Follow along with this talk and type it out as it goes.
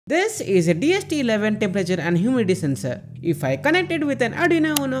This is a DHT11 temperature and humidity sensor. If I connect it with an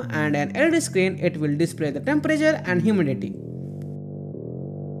Arduino UNO and an LED screen, it will display the temperature and humidity.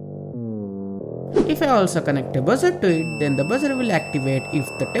 If I also connect a buzzer to it, then the buzzer will activate if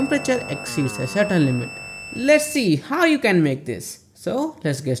the temperature exceeds a certain limit. Let's see how you can make this. So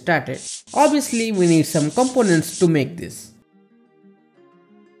let's get started. Obviously we need some components to make this.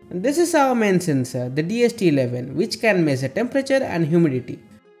 This is our main sensor, the DHT11, which can measure temperature and humidity.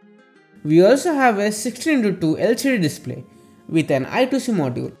 We also have a 16:2 LCD display with an I2C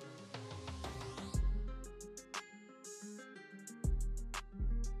module.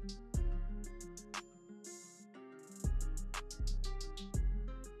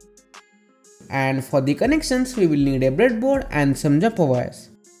 And for the connections we will need a breadboard and some jumper wires.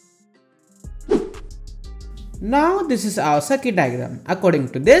 Now this is our circuit diagram. According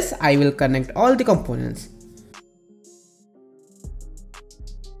to this, I will connect all the components.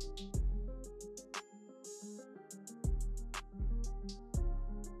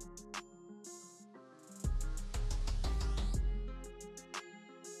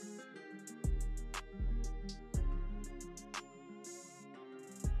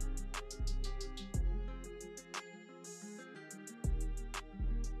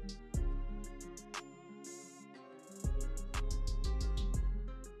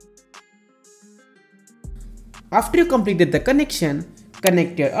 After you completed the connection,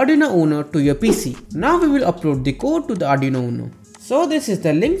 connect your Arduino UNO to your PC. Now we will upload the code to the Arduino UNO. So this is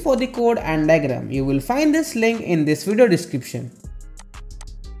the link for the code and diagram. You will find this link in this video description.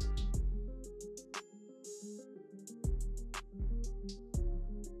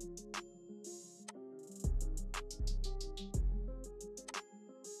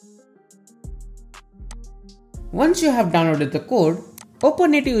 Once you have downloaded the code,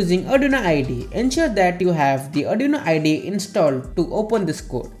 open it using Arduino IDE. Ensure that you have the Arduino IDE installed to open this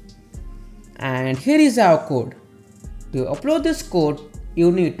code. And here is our code. To upload this code,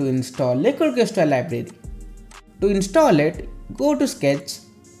 you need to install Liquid Crystal library. To install it, go to Sketch,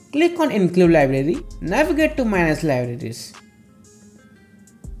 click on Include Library, navigate to Manage Libraries,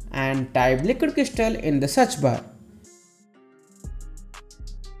 and type Liquid Crystal in the search bar.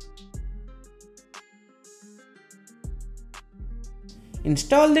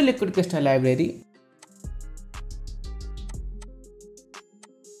 Install the Liquid Crystal library.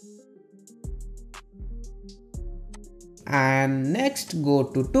 And next go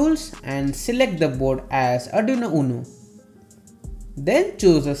to Tools and select the board as Arduino UNO. Then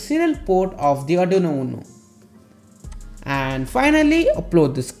choose a serial port of the Arduino UNO. And finally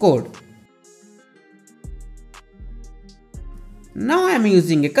upload this code. Now I am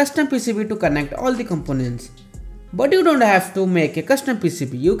using a custom PCB to connect all the components. But you don't have to make a custom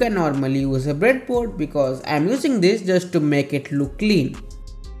PCB, you can normally use a breadboard because I am using this just to make it look clean.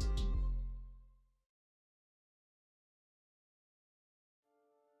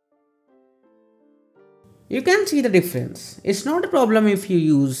 You can see the difference. It's not a problem if you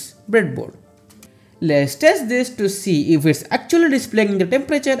use breadboard. Let's test this to see if it's actually displaying the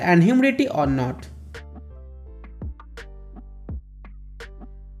temperature and humidity or not.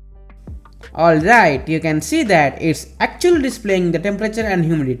 Alright, you can see that it's actually displaying the temperature and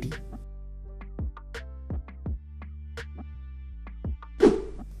humidity.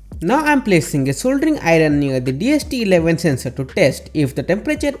 Now I am placing a soldering iron near the DHT11 sensor to test if the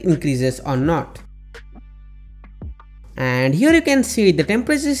temperature increases or not. And here you can see the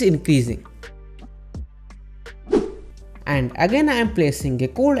temperature is increasing. And again I am placing a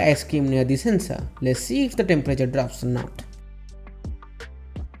cold ice cream near the sensor. Let's see if the temperature drops or not.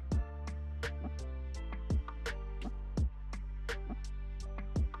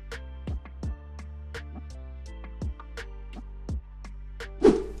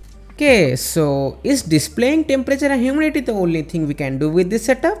 Okay, so is displaying temperature and humidity the only thing we can do with this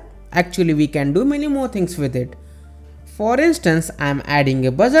setup? Actually we can do many more things with it. For instance, I am adding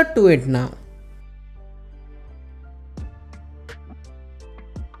a buzzer to it now.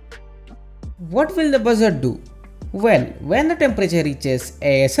 What will the buzzer do? Well, when the temperature reaches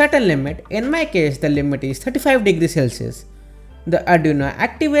a certain limit, in my case the limit is 35 degrees Celsius, the Arduino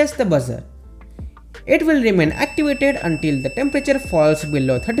activates the buzzer. It will remain activated until the temperature falls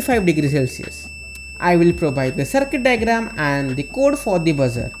below 35 degrees Celsius. I will provide the circuit diagram and the code for the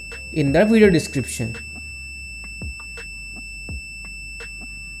buzzer in the video description.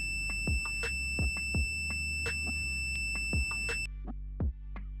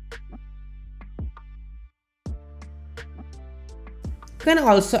 You can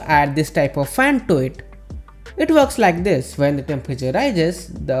also add this type of fan to it. It works like this: when the temperature rises,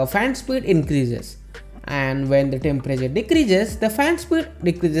 the fan speed increases, and when the temperature decreases, the fan speed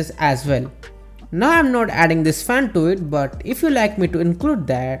decreases as well. Now I'm not adding this fan to it, but if you like me to include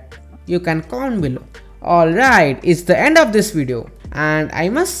that, you can comment below. Alright, it's the end of this video, and I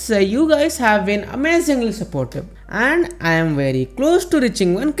must say you guys have been amazingly supportive, and I am very close to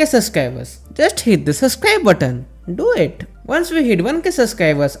reaching 1k subscribers. Just hit the subscribe button. Do it. Once we hit 1k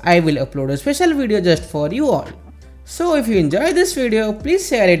subscribers, I will upload a special video just for you all. So if you enjoy this video, please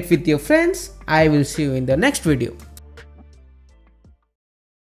share it with your friends. I will see you in the next video.